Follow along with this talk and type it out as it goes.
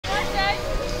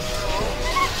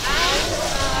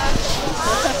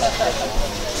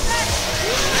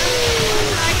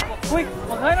Uy,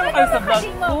 magkano naman kayo sa vlog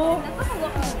ko?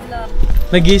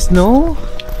 Nag-snow?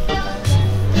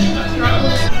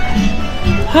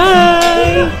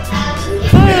 Hi!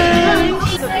 Hi!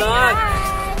 Sa vlog!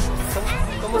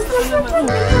 Kamusta ka naman?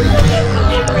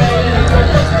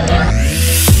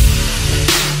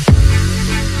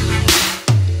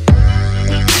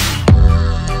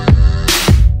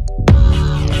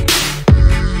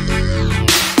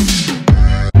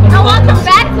 Welcome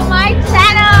back to my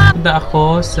channel! Punta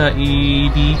ako sa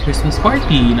ED Christmas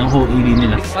party ng whole ED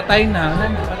nila. Patay na,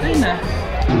 patay na.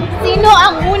 Sino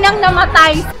ang unang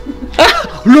namatay?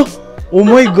 Look! Oh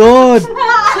my God!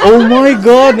 Oh my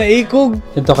God! Naikog!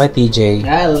 Ito kay TJ.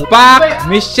 Pak!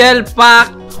 Michelle,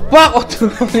 pak! Pak! Otro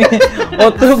pa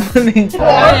ni.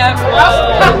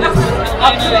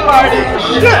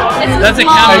 That's a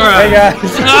camera. Hey guys.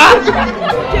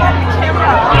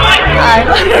 I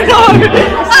don't know what it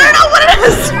is!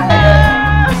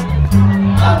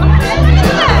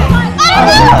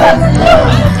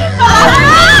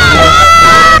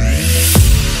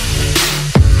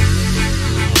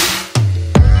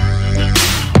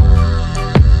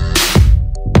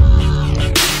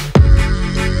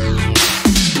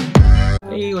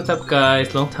 Hey, what's up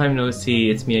guys? Long time no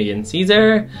see. It's me again,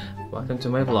 Caesar. Welcome to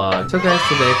my vlog. So guys,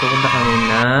 today pupunta kami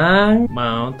ng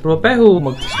Mount Ruapehu.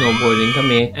 Mag-snowboarding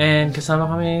kami. And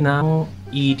kasama kami ng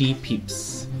ED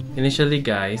peeps. Initially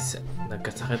guys,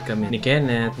 nagkasakit kami ni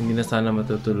Kenneth. Hindi na sana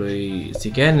matutuloy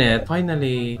si Kenneth.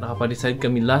 Finally, nakapa-decide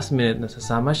kami last minute na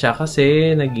sasama siya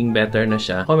kasi naging better na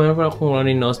siya. Meron pa akong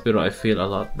runny nose pero I feel a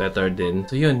lot better din.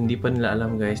 So yun, hindi pa nila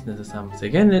alam guys na sasama si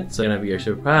Kenneth. So gonna be your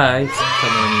surprise.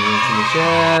 Kasama niyo si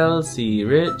Michelle, si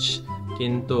Rich,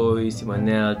 Kintoy, si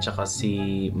Manel, tsaka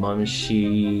si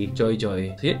Momshi, Joy.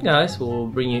 So yun guys, we'll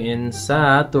bring you in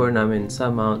sa tour namin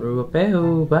sa Mount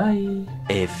Ruapehu. Bye!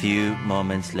 A few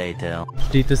moments later.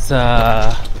 Dito sa...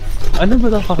 Ano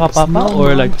ba ito? Kakapapa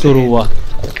or like Turuwa?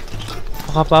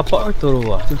 Kakapapa or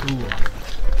Turuwa?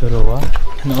 Turuwa.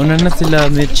 Nauna na sila,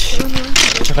 Mitch.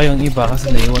 Tsaka yung iba kasi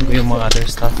naiwan ko yung mga other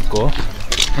stuff ko.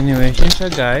 Anyway, yun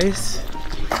siya guys.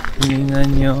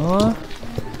 Tingnan nyo.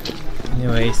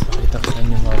 Anyways, pakita ko sa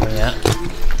inyo mamaya.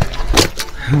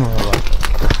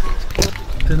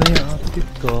 Ito na yung outfit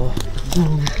ko.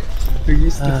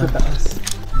 Nag-i-snow sa taas.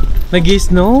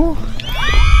 Nag-i-snow?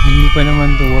 Hindi pa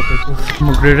naman ito waterproof.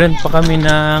 Magre-rent pa kami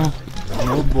ng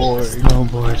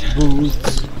snowboard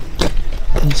boots.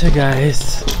 Yun siya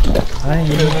guys. Bye!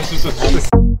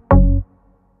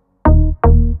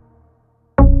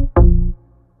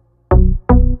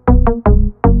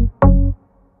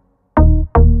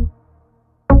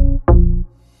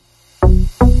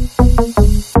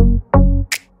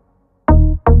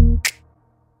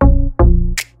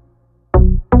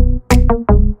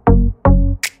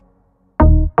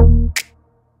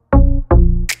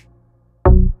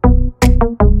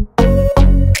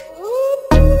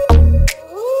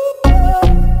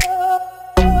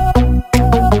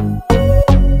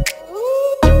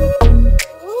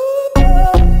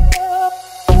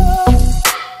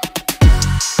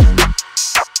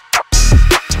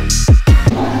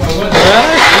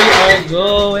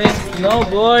 Going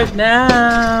snowboard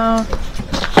now!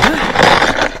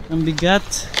 Ang bigat!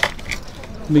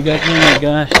 Bigat na, my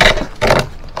gosh!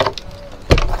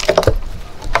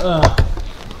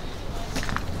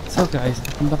 So guys,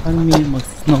 punta kami,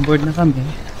 mag-snowboard na kami.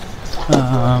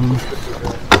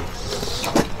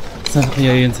 Saan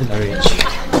kaya yun sila Rich?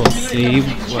 We'll see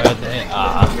where they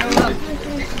are.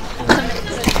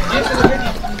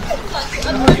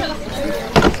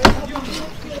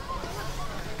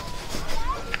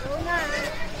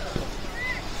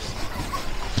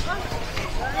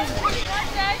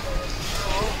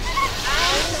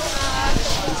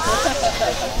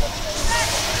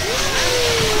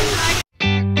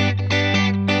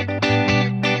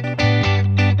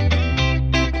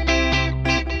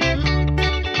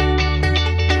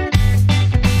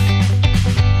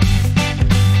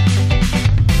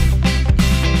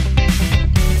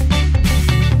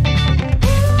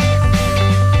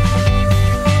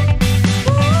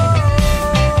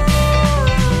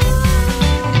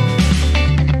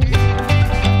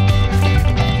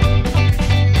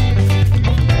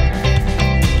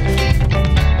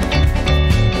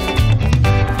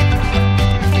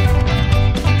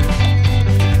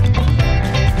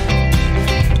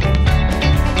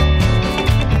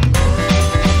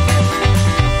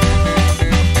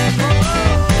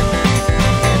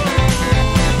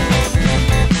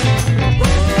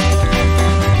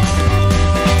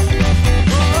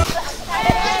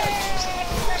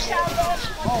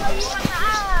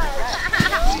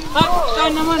 Ikaw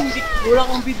naman, wala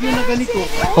kong video na ganito.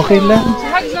 Okay lang. Si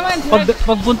Hugs naman.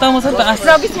 Pagpunta mo sa taas.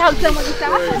 Grabe si Hugs na mag-isa.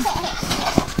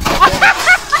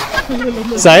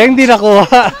 Sayang di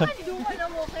nakuha.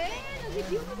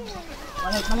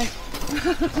 Balik.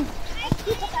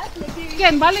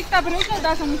 Ken, balik ta. Pero ikaw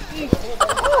daw sa mistake.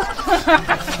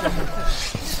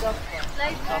 Okay.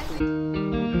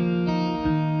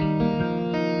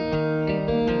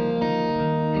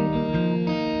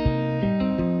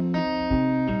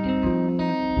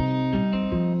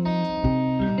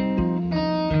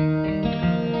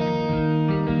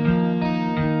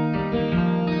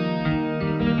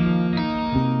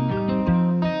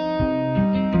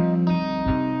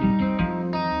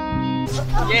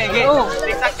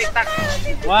 Tik-tak.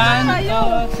 1, 2,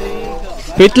 3, go.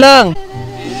 Wait lang.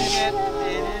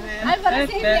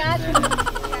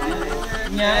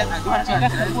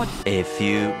 A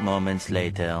few moments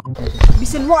later.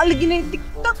 Bisan mo alagi na yung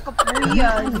TikTok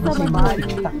kapuyan.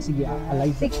 Sige,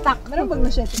 alay. TikTok. Meron bang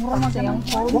na siya? Mura mo sa yung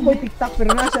phone. Huwag ko TikTok pero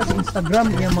nasa sa Instagram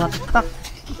yung mga TikTok.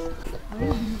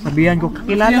 Sabihan ko,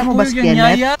 kakilala mo ba si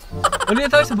Kenneth? Uli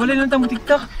tayo sa balay lang tayo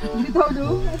TikTok. Dito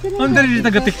do. Ang dali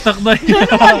taga TikTok daw.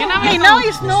 Kinamay now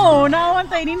is no. Nawan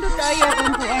tayo nindo kaya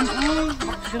kung kuan.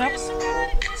 Graps.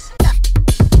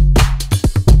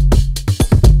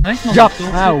 Nice mo. Drop.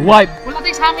 Wipe. Wala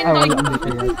tayo sa amin to.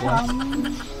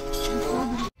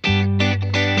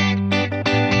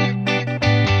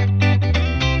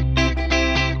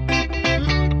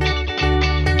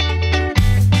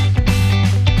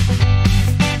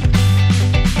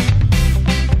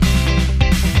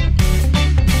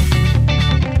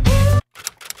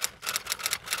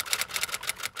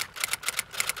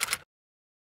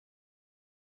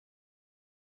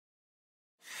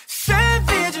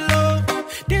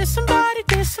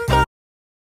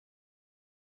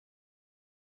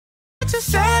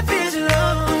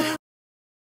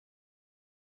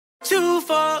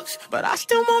 But I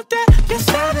still want that. Yes,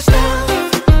 savage love.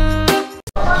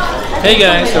 Hey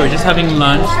guys, so we're just having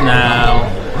lunch now.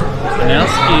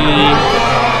 Nelski.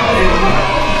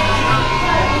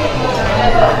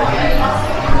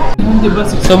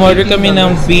 So order kami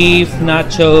ng beef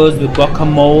nachos with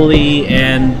guacamole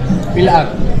and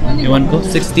iwan ko,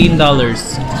 $16.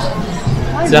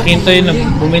 Sa akin to yung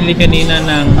bumili kanina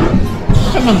ng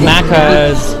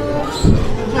macas.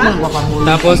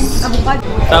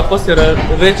 Tapos si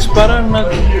Rich parang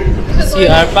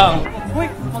nag-CR pa. Uy,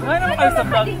 magkano naman kayo sa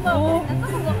vlog ko?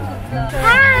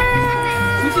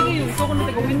 Sige, gusto ko na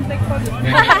taga-wintech pa.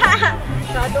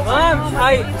 Ma'am,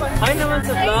 hi naman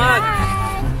sa vlog.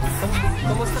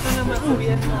 Kamusta ka naman?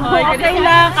 Okay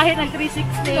lang, kahit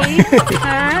nag-360.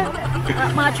 Ha?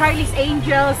 Mga Charlie's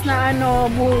Angels na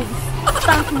moves.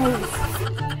 Stunt moves.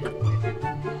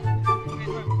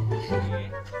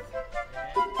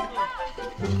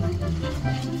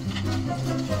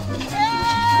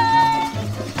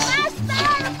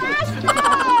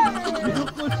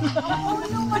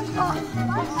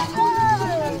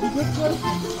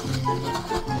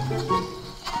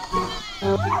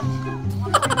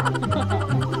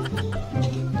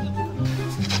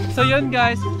 So yun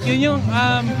guys, yun yung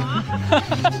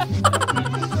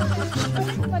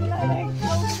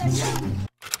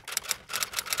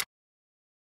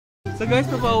So guys,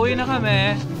 papauwi na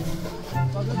kami.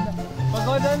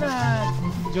 Pagoda na.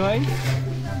 Joy?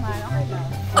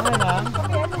 Okay lang.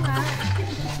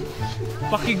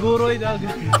 Pakiguroy daw.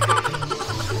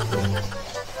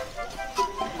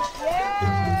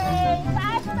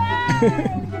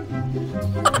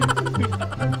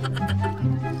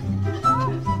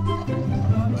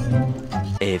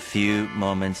 A few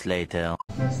moments later.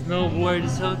 Snowboard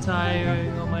is so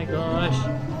tiring. Oh my gosh.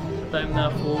 Time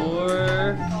na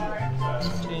for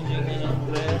changing na ng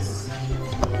dress.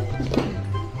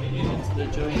 It's the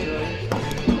Joy.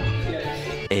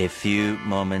 A few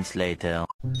moments later.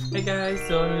 Hey guys,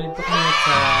 so nandito kami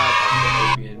sa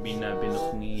Airbnb na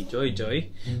binook ni Joy.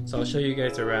 So I'll show you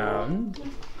guys around.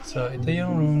 So ito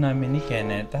yung room namin ni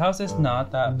Kenneth. The house is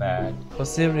not that bad. So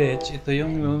si Rich, ito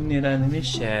yung room nila ni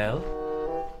Michelle.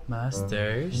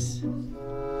 Masters.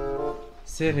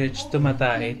 Si Rich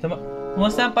tumatay.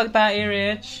 Kumusta ang pagtae,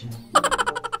 Rich?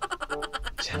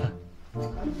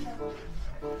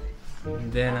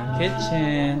 And then ang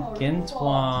kitchen,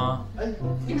 Kintwa.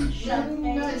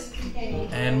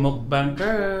 And mukbang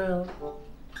girl.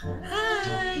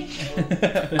 Hi!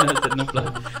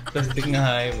 Plastic na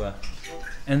hi ba?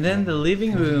 And then the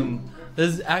living room.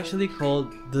 This is actually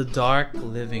called the dark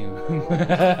living room.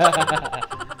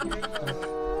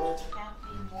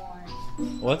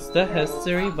 What's the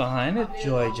history behind it,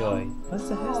 Joy? What's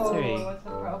the history? What's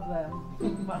the problem?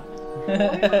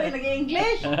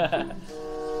 Nag-English?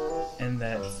 And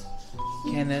that's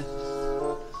Kenneth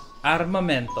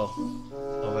Armamento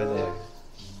over there.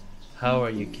 How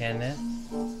are you, Kenneth?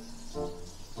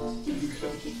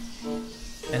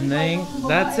 And then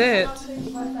that's it.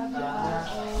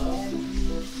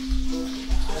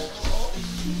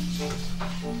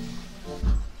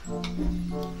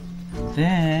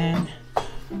 Then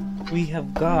we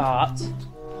have got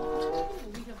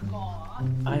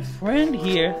a friend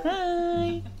here.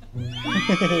 Hi.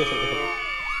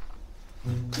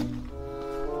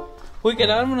 Uy,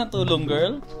 kailangan mo ng tulong,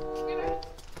 girl?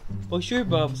 Oh, sure,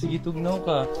 Bob. Sige, tugnaw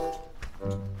ka.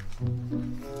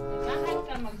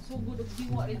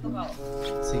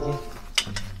 Sige.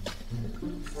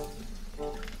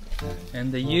 And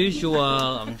the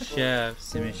usual, ang chef,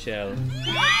 si Michelle.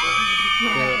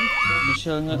 Pero,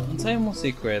 Michelle nga, ang sa'yo mong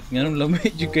secret. Nga nung lamay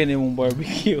dyan ka na mong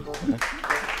barbecue.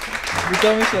 Dito,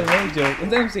 Michelle, no joke. Ang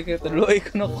sa'yo mong secret, luay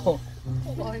ko na ko.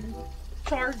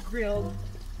 Char grilled.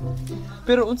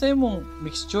 Pero unsay mong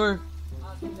mixture?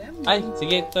 Ay,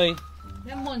 sige, toy.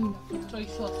 Lemon soy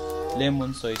sauce.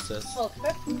 Lemon soy sauce. Salt,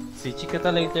 pepper. Si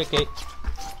Chikata later kay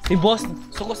si boss.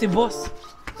 Suko si boss.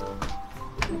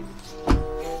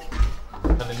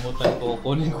 Kalimutan ko.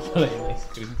 Kunin ko pala yung ice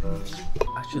cream.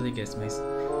 Actually guys, may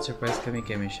surprise kami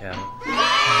kay Michelle.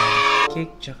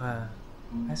 Cake tsaka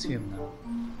ice cream na.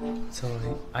 So,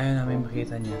 ayaw namin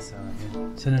makita niya sa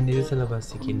akin. So, nandito sa labas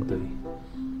si Kintoy.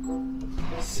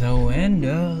 So,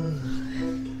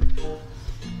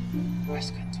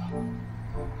 where's Kentwa?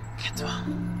 Kentwa?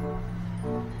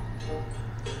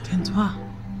 Kentwa?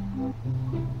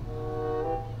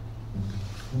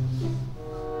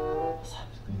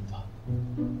 Sabi ko ito.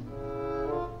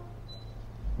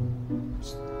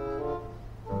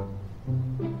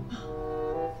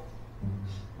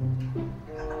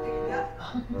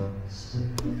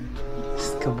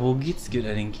 Kabugits, good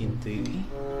aling Kintoy.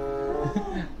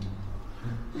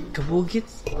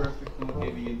 Kabugits. Perfect mga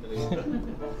kaibigan talaga.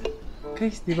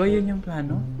 Guys, di ba yun yung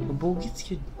plano?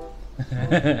 Kabugits yun.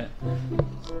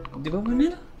 Di ba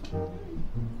Manila?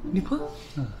 Di ba?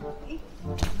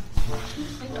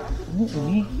 Oo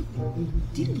eh.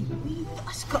 Dili,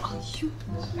 taas ka ayo.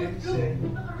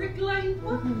 Naka-recline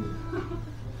pa.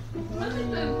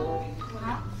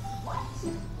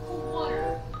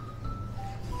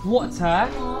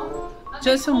 Water?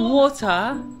 Just some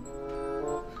water?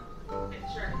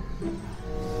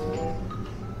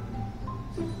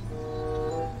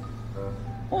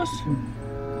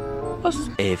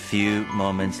 Awesome. A few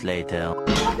moments later.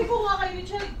 Sabi ko nga kay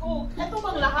Richard, eto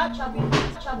bang lahat? Chubby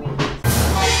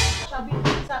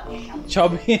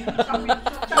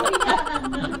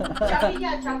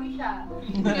siya.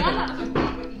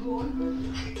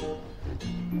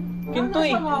 Kintoy.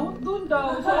 Doon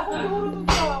daw. So ako siguro doon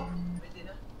daw.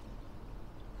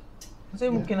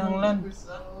 Sa'yo mo kinahanglan.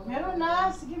 Meron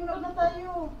na. Sige, meron na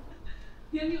tayo.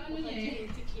 Yan yung ano niya eh.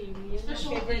 Yan ang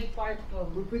favorite part ko.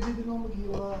 Pwede din ako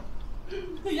mag-iwa.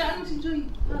 Hayaan mo si Joy.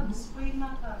 Spray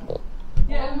na ka.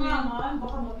 Yan naman.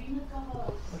 Baka mabinat ka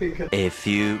ka. A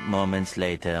few moments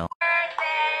later.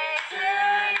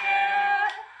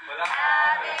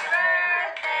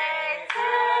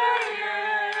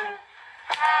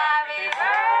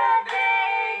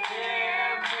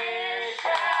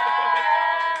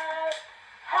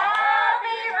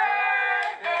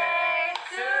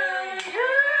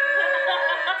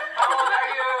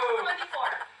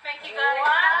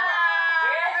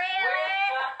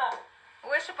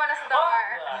 Wish upon a star.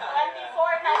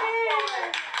 24 times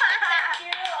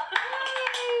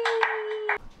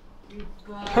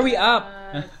 4. Hurry up!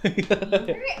 Hurry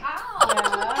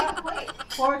up!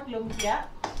 Pork lumpia.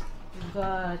 We've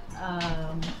got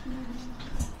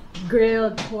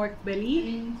grilled pork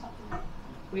belly.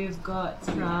 We've got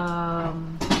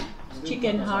some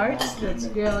chicken hearts that's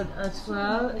grilled as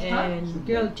well, and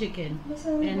grilled chicken.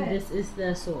 And this is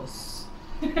the sauce.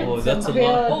 Oh, that's a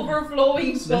lot.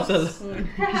 Overflowing That's sauce.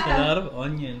 a lot of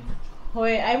onion.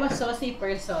 Hoy, I'm a saucy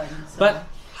person. So. But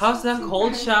how's that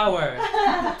cold shower?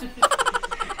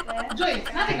 Joy,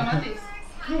 natin kamatis.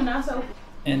 Nasa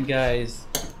And guys,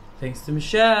 thanks to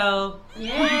Michelle.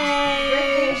 Yay!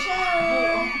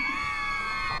 Michelle!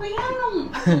 Kaya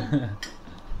nung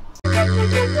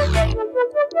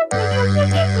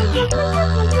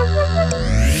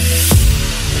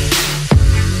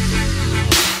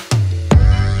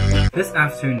This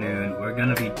afternoon, we're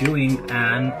gonna be doing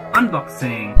an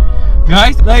unboxing.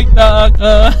 Guys, like that!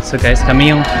 So guys,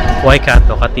 kami yung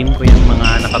Waikato. Ka-team ko yung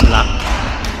mga naka-black.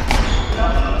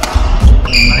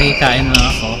 Makikain lang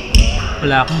ako.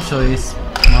 Wala akong choice.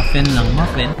 Muffin lang,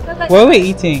 muffin. What are we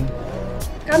eating?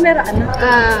 Camera, ano?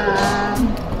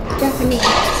 Japanese.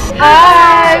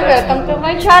 Hi! Welcome to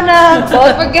my channel! channel.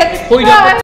 Don't forget to subscribe.